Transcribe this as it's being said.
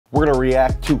We're gonna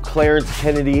react to Clarence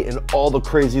Kennedy and all the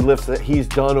crazy lifts that he's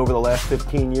done over the last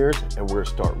 15 years, and we're gonna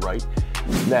start right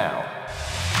now.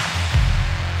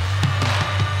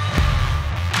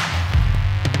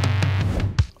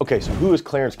 Okay, so who is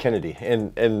Clarence Kennedy?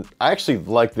 And I actually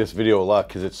like this video a lot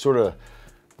because it sort of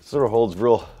holds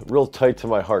real tight to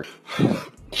my heart.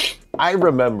 I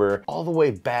remember all the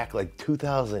way back like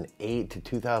 2008 to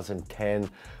 2010,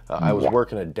 I was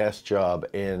working a desk job,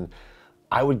 and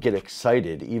I would get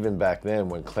excited even back then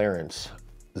when Clarence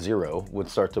Zero would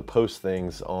start to post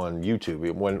things on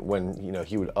YouTube, when you know,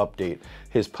 he would update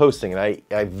his posting. And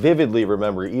I vividly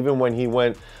remember, even when he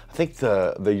went, I think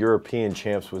the European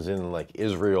champs was in like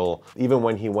Israel, even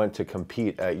when he went to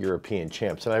compete at European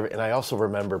champs. And I also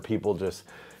remember people just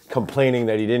complaining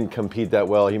that he didn't compete that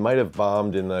well. He might have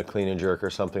bombed in the clean and jerk or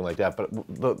something like that. But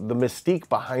the mystique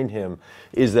behind him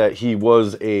is that he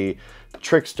was a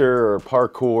trickster or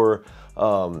parkour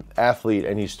athlete,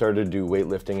 and he started to do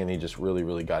weightlifting, and he just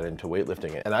really got into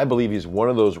weightlifting. And I believe he's one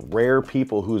of those rare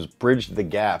people who's bridged the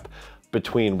gap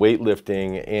between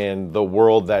weightlifting and the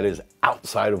world that is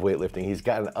outside of weightlifting. He's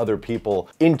gotten other people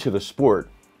into the sport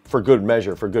for good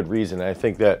measure, for good reason. And I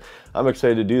think that I'm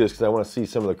excited to do this because I want to see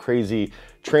some of the crazy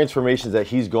transformations that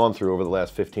he's gone through over the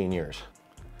last 15 years.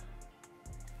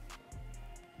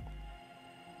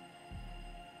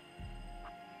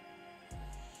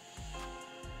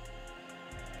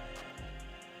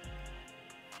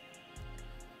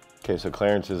 Okay, so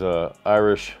Clarence is an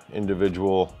Irish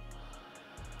individual.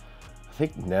 I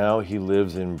think now he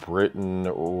lives in Britain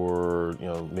or, you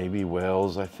know, maybe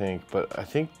Wales, I think. But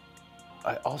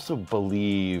I also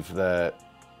believe that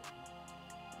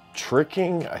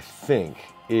tricking, I think,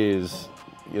 is,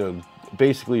 you know,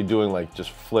 basically doing like just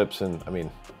flips and, I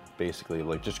mean, basically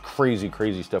like just crazy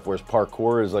stuff. Whereas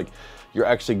parkour is like you're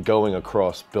actually going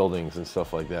across buildings and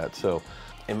stuff like that. So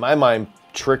in my mind,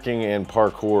 tricking and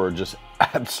parkour are just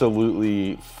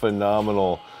absolutely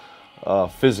phenomenal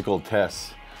physical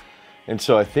tests. And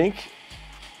so I think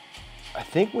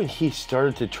when he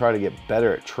started to try to get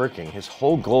better at tricking, his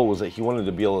whole goal was that he wanted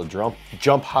to be able to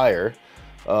jump higher,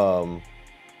 so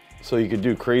he could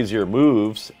do crazier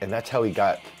moves. And that's how he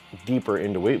got deeper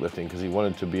into weightlifting, because he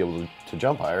wanted to be able to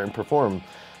jump higher and perform,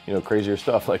 you know, crazier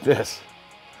stuff like this.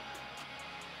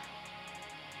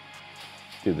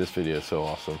 Dude, this video is so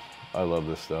awesome. I love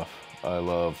this stuff. I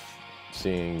love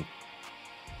seeing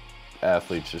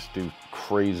athletes just do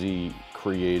crazy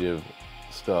creative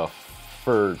stuff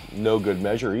for no good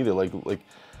measure either. Like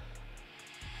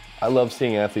I love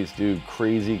seeing athletes do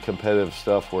crazy competitive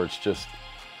stuff where it's just,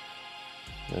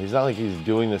 you know, he's not like he's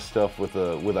doing this stuff with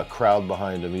a crowd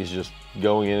behind him. He's just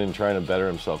going in and trying to better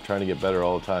himself, trying to get better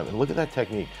all the time. And look at that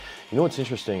technique. You know what's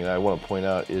interesting, and I want to point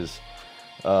out, is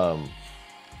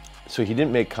so he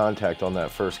didn't make contact on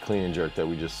that first clean and jerk that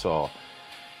we just saw.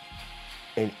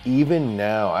 And even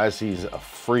now, as he's a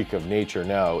freak of nature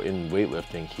now in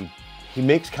weightlifting, he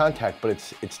makes contact, but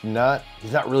he's not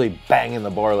really banging the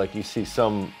bar like you see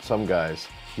some guys.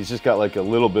 He's just got like a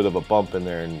little bit of a bump in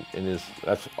there, and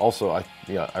that's also, I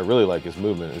really like his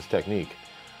movement, his technique.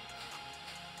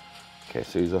 Okay,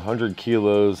 so he's 100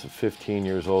 kilos, 15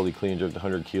 years old. He clean and jerked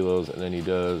 100 kilos, and then he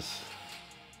does.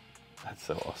 That's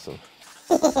so awesome.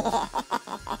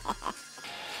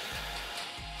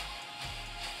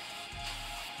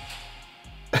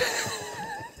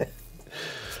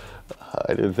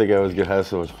 I didn't think I was gonna have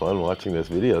so much fun watching this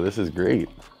video. This is great.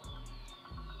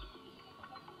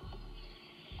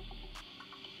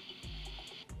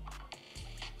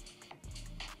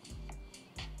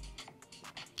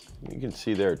 You can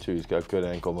see there too, he's got good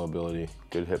ankle mobility,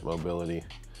 good hip mobility.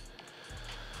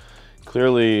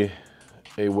 Clearly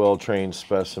a well-trained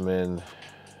specimen,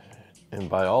 and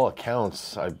by all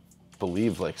accounts, I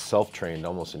believe like self-trained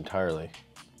almost entirely.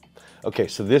 Okay,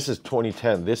 so this is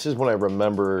 2010. This is when I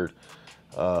remembered,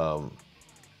 I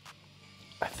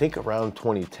think around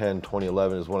 2010,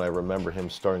 2011 is when I remember him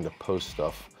starting to post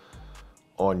stuff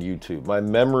on YouTube. My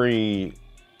memory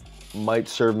might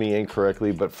serve me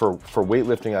incorrectly, but for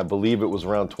weightlifting, I believe it was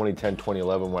around 2010,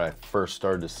 2011 when I first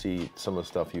started to see some of the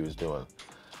stuff he was doing.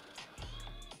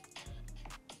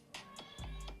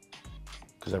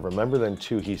 Because I remember then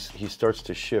too, he starts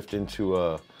to shift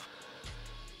into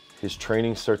his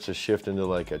training starts to shift into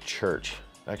like a church.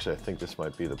 Actually, I think this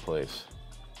might be the place.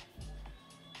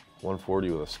 140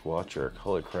 with a squat jerk.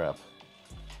 Holy crap.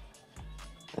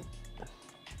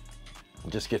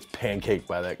 Just gets pancaked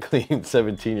by that clean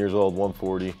 17 years old,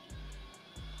 140.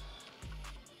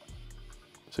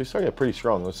 So he's starting out pretty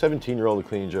strong. A 17-year-old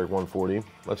clean and jerk 140.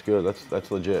 That's good.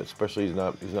 That's legit. Especially he's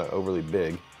not overly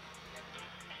big.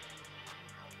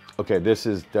 Okay, this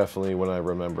is definitely when I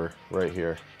remember right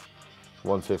here.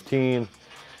 115.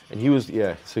 And he was,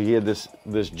 yeah, so he had this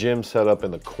gym set up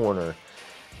in the corner.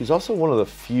 He's also one of the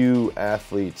few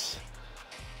athletes,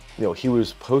 you know, he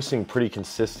was posting pretty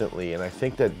consistently, and I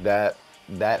think that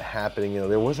happening, you know,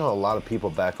 there wasn't a lot of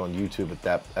people back on YouTube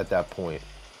at that point.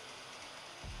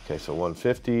 Okay, so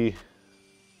 150,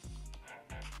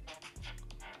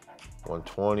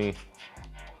 120.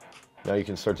 Now you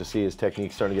can start to see his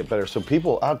technique starting to get better. So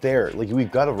people out there, like,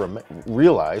 we've got to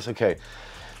realize, okay,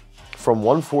 from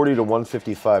 140 to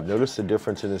 155, notice the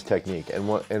difference in his technique.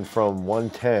 And from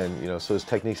 110, you know, so his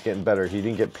technique's getting better. He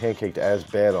didn't get pancaked as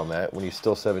bad on that when he's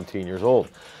still 17 years old.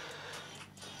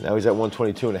 Now he's at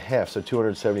 122 and a half, so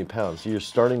 270 pounds. So you're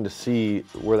starting to see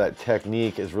where that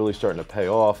technique is really starting to pay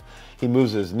off. He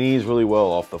moves his knees really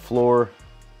well off the floor.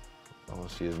 I want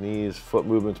to see his knees. Foot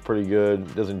movement's pretty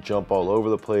good. Doesn't jump all over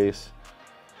the place.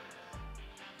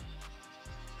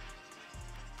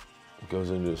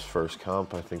 Goes into his first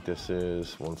comp. I think this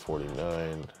is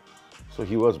 149. So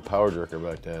he was a power jerker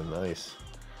back then. Nice.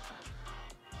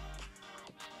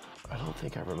 I don't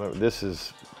think I remember.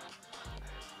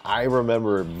 I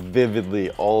remember vividly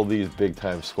all these big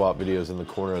time squat videos in the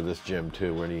corner of this gym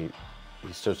too, when he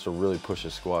starts to really push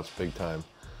his squats big time.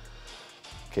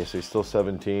 Okay, so he's still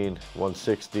 17,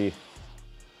 160,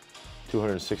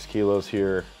 206 kilos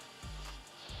here.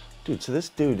 Dude, so this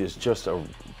dude is just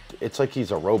it's like he's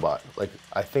a robot. Like,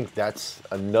 I think that's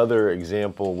another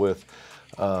example with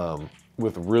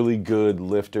really good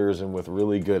lifters and with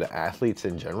really good athletes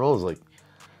in general, is like,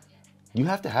 you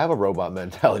have to have a robot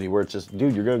mentality where it's just,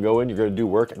 dude, you're gonna go in, you're gonna do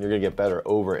work, and you're gonna get better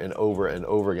over and over and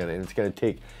over again. And it's gonna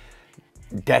take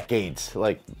decades,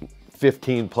 like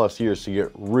 15 plus years to get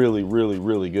really, really,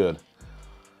 really good.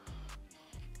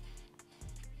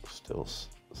 Still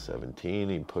 17,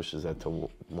 he pushes that to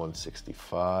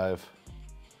 165.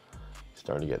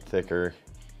 Starting to get thicker.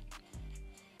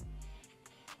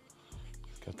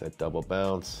 He's got that double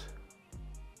bounce.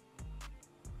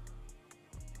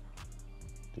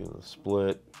 Doing the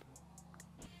split.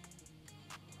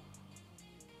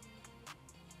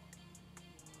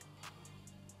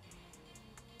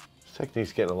 His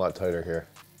technique's getting a lot tighter here.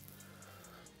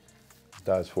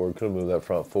 Dives forward, could have moved that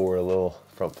front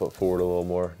foot forward a little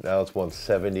more. Now it's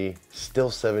 170, still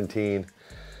 17.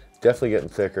 Definitely getting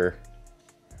thicker.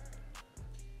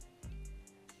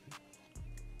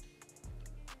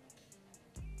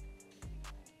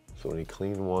 So when he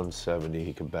cleaned 170,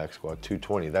 he can back squat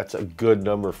 220. That's a good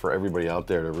number for everybody out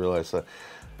there to realize that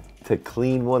to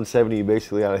clean 170, you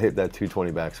basically ought to hit that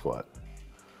 220 back squat.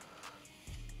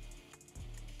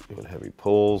 Doing heavy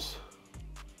pulls,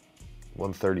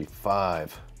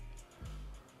 135.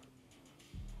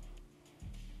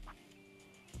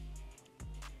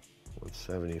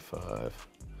 $175.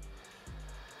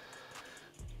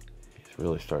 He's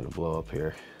really starting to blow up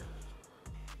here.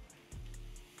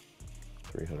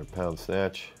 300-pound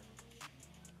snatch.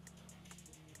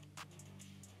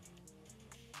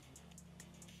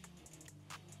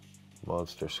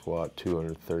 Monster squat,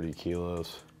 230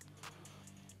 kilos.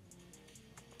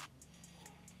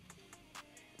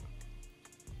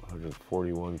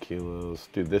 $141 kilos.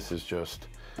 Dude, this is just,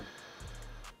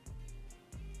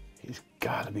 he's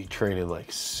got to be training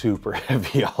like super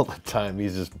heavy all the time.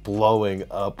 He's just blowing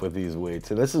up with these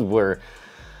weights. And this is where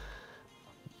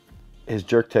his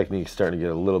jerk technique's starting to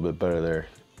get a little bit better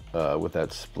there with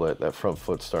that split. That front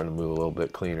foot's starting to move a little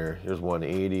bit cleaner. Here's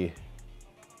 180.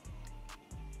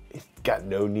 He's got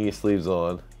no knee sleeves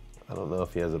on. I don't know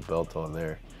if he has a belt on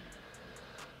there.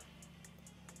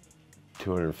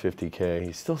 250K.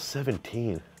 He's still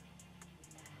 17.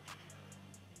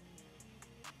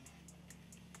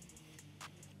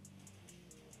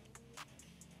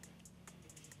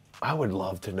 I would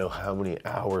love to know how many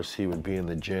hours he would be in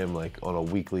the gym, like on a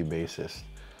weekly basis.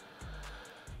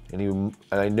 And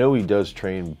I know he does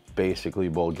train basically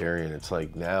Bulgarian. It's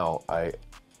like now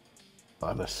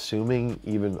I'm assuming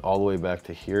even all the way back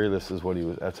to here,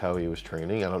 that's how he was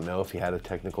training. I don't know if he had a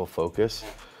technical focus.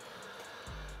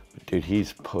 But dude,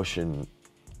 he's pushing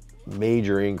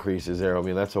major increases there. I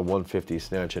mean, that's a 150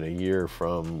 snatch in a year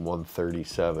from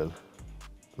 137.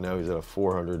 Now he's at a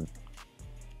 400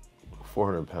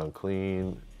 pound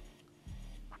clean.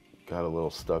 Got a little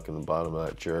stuck in the bottom of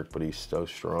that jerk, but he's so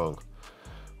strong.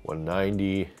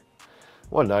 190,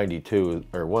 192,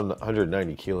 or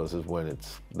 190 kilos is when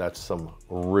that's some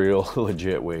real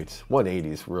legit weights.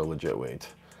 180 is real legit weights.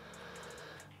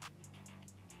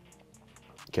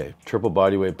 Okay, triple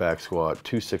body weight back squat,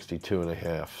 262 and a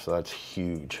half. So that's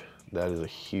huge. That is a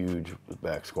huge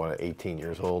back squat at 18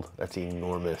 years old. That's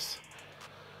enormous.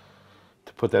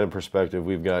 To put that in perspective,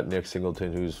 we've got Nick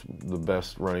Singleton, who's the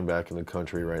best running back in the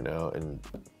country right now, and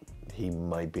he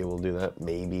might be able to do that.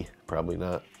 Maybe, probably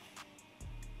not.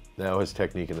 Now his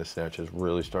technique in the snatch is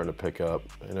really starting to pick up.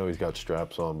 I know he's got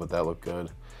straps on, but that looked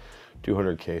good.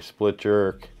 200K split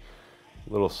jerk.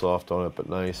 A little soft on it, but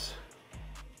nice.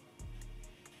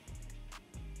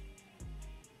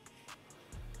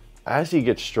 As he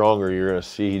gets stronger, you're going to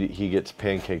see he gets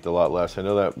pancaked a lot less. I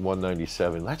know that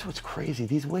 197. That's what's crazy.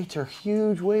 These weights are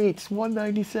huge weights.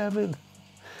 197.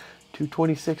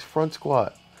 226 front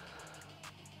squat.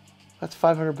 That's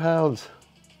 500 pounds.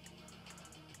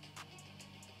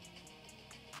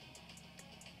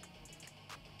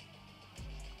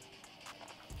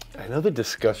 I know the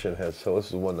discussion has, so this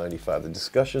is 195. The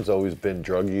discussion's always been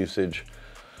drug usage.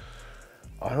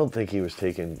 I don't think he was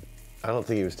taking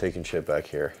shit back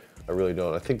here. I really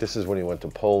don't. I think this is when he went to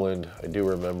Poland. I do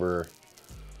remember,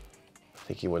 I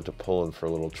think he went to Poland for a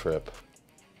little trip.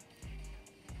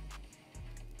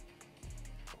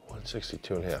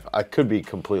 162.5. I could be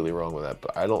completely wrong with that,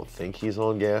 but I don't think he's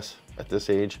on gas at this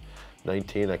age,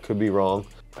 19. I could be wrong.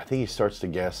 I think he starts to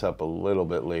gas up a little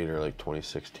bit later, like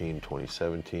 2016,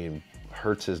 2017.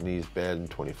 Hurts his knees bad in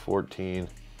 2014.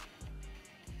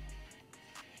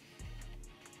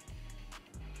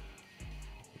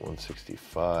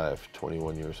 $165,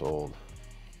 21 years old.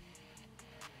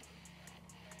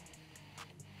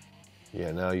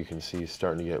 Yeah, now you can see he's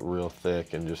starting to get real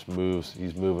thick and just moves.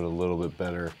 He's moving a little bit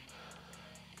better.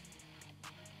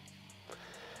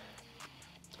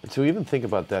 And so even think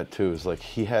about that too, is like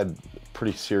he had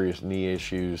pretty serious knee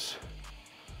issues.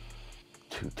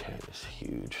 210 is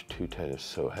huge. 210 is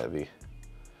so heavy.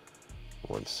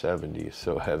 170 is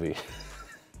so heavy.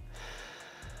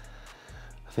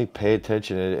 I think pay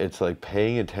attention. It's like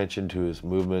paying attention to his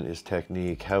movement, his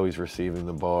technique, how he's receiving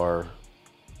the bar,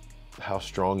 how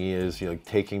strong he is. You know, like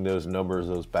taking those numbers,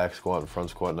 those back squat and front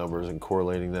squat numbers, and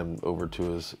correlating them over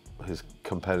to his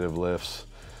competitive lifts.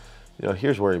 You know,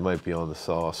 here's where he might be on the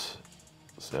sauce.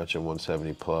 Snatching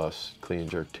 170 plus, clean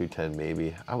jerk 210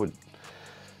 maybe.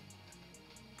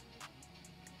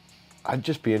 I'd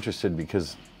just be interested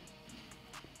because,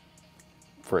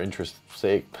 for interest's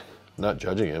sake, not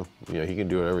judging him. You know, he can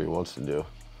do whatever he wants to do.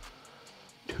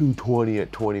 220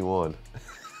 at 21.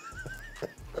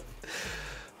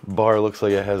 Bar looks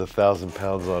like it has 1,000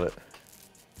 pounds on it.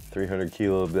 300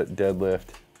 kilo deadlift.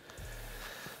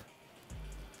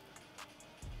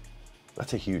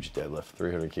 That's a huge deadlift.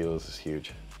 300 kilos is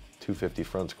huge. 250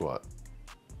 front squat.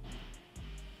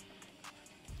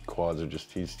 Quads are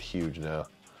just, he's huge now.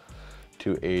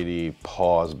 280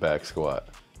 pause back squat.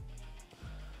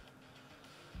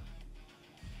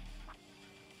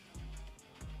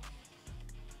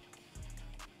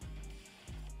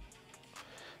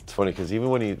 It's funny because even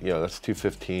when that's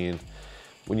 215.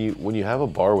 When you have a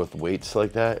bar with weights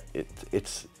like that,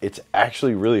 it's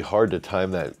actually really hard to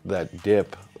time that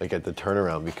dip like at the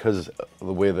turnaround because of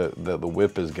the way the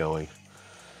whip is going.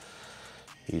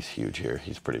 He's huge here.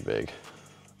 He's pretty big.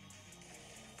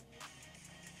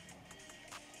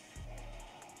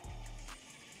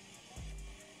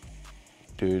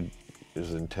 Dude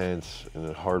is intense and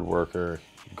a hard worker,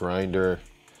 grinder.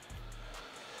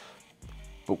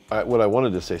 But what I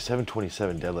wanted to say,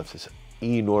 727 deadlifts is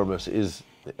enormous.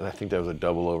 And I think that was a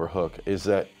double overhook. Is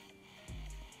that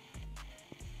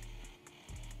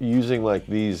using like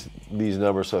these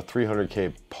numbers? So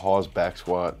 300K pause back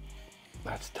squat,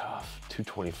 that's tough.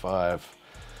 225.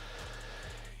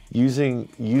 Using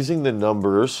the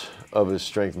numbers of his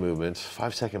strength movements,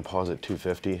 5-second pause at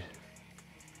 250.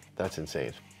 That's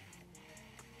insane.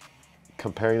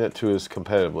 Comparing that to his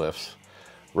competitive lifts,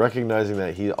 recognizing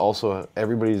that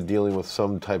everybody's dealing with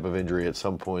some type of injury at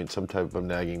some point, some type of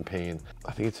nagging pain.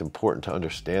 I think it's important to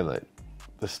understand that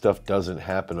this stuff doesn't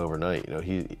happen overnight. You know,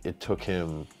 it took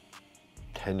him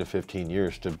 10 to 15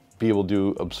 years to be able to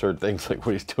do absurd things like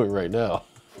what he's doing right now.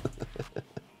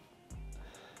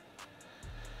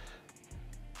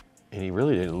 And he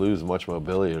really didn't lose much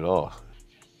mobility at all.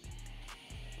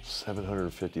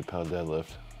 750 pound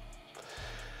deadlift.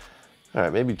 All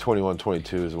right, maybe 21,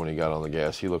 22 is when he got on the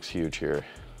gas. He looks huge here.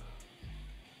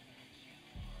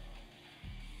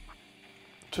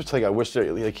 Just like I wish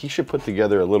he should put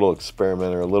together a little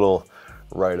experiment or a little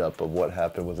write-up of what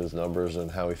happened with his numbers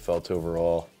and how he felt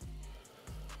overall.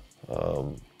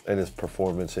 And his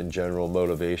performance in general,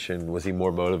 motivation. Was he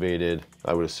more motivated?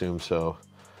 I would assume so.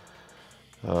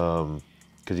 Because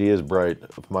he is bright.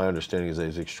 My understanding is that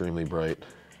he's extremely bright.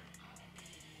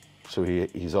 So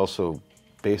he's also,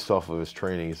 based off of his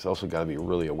training, he's also got to be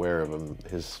really aware of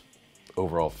his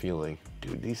overall feeling.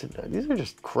 Dude, these are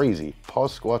just crazy.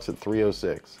 Pause squats at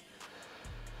 306.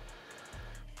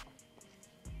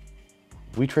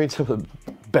 We trained some of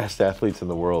the best athletes in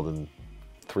the world in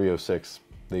 306.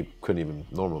 They couldn't even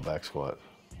normal back squat.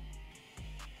 You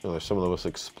know, they're some of the most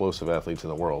explosive athletes in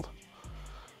the world.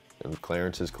 And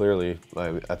Clarence is clearly,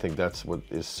 I think that's what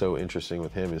is so interesting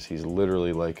with him, is he's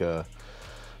literally like a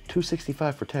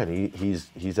 265 for 10.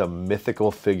 He's a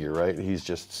mythical figure, right? He's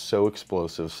just so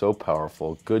explosive, so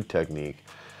powerful, good technique.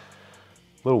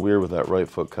 A little weird with that right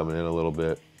foot coming in a little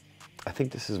bit. I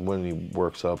think this is when he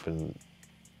works up and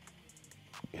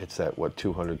hits that, what,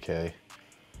 200K.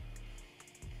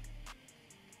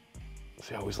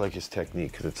 See, I always like his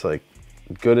technique because it's like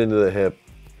good into the hip.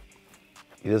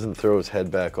 He doesn't throw his head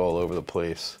back all over the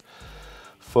place.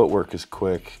 Footwork is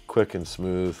quick and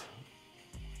smooth.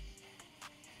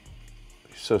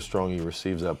 He's so strong, he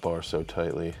receives that bar so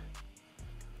tightly.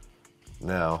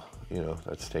 Now, you know,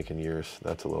 that's taken years.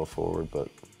 That's a little forward, but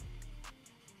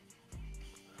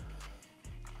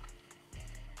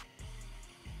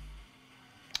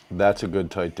that's a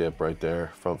good tight dip right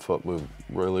there. Front foot moved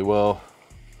really well.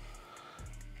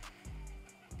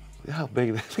 Look how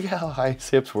big, look how high his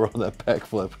hips were on that back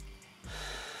flip.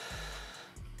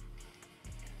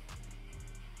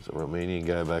 There's a Romanian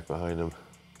guy back behind him.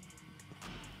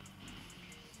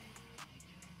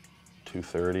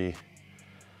 230.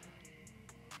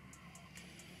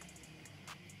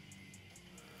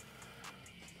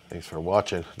 Thanks for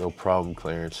watching. No problem,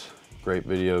 Clarence. Great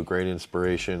video, great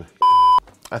inspiration.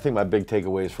 I think my big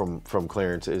takeaways from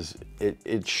Clarence is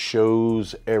it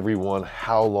shows everyone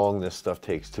how long this stuff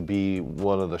takes to be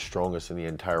one of the strongest in the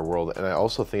entire world. And I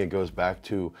also think it goes back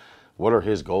to what are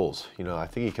his goals. You know, I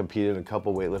think he competed in a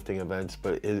couple weightlifting events,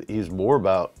 but he's more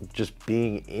about just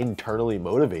being internally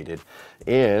motivated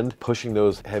and pushing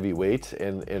those heavy weights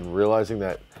and realizing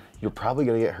that you're probably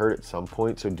going to get hurt at some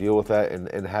point, so deal with that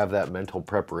and have that mental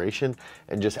preparation.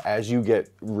 And just as you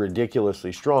get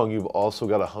ridiculously strong, you've also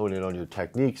got to hone in on your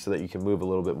technique so that you can move a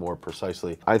little bit more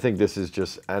precisely. I think this is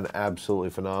just an absolutely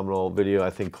phenomenal video.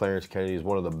 I think Clarence Kennedy is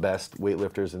one of the best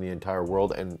weightlifters in the entire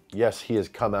world. And yes, he has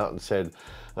come out and said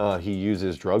he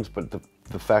uses drugs, but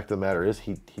the fact of the matter is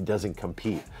he doesn't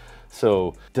compete.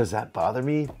 So does that bother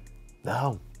me?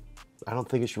 No. I don't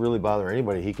think it should really bother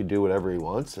anybody. He could do whatever he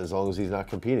wants as long as he's not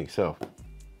competing. So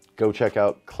go check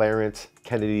out Clarence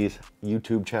Kennedy's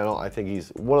YouTube channel. I think he's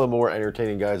one of the more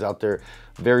entertaining guys out there.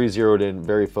 Very zeroed in,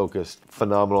 very focused,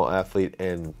 phenomenal athlete,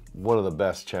 and one of the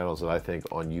best channels that I think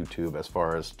on YouTube as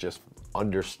far as just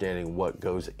understanding what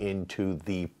goes into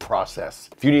the process.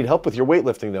 If you need help with your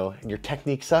weightlifting though, and your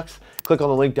technique sucks, click on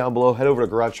the link down below, head over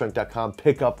to garagestrength.com,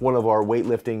 pick up one of our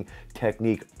weightlifting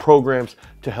technique programs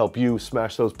to help you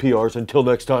smash those PRs. Until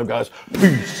next time, guys,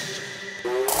 peace.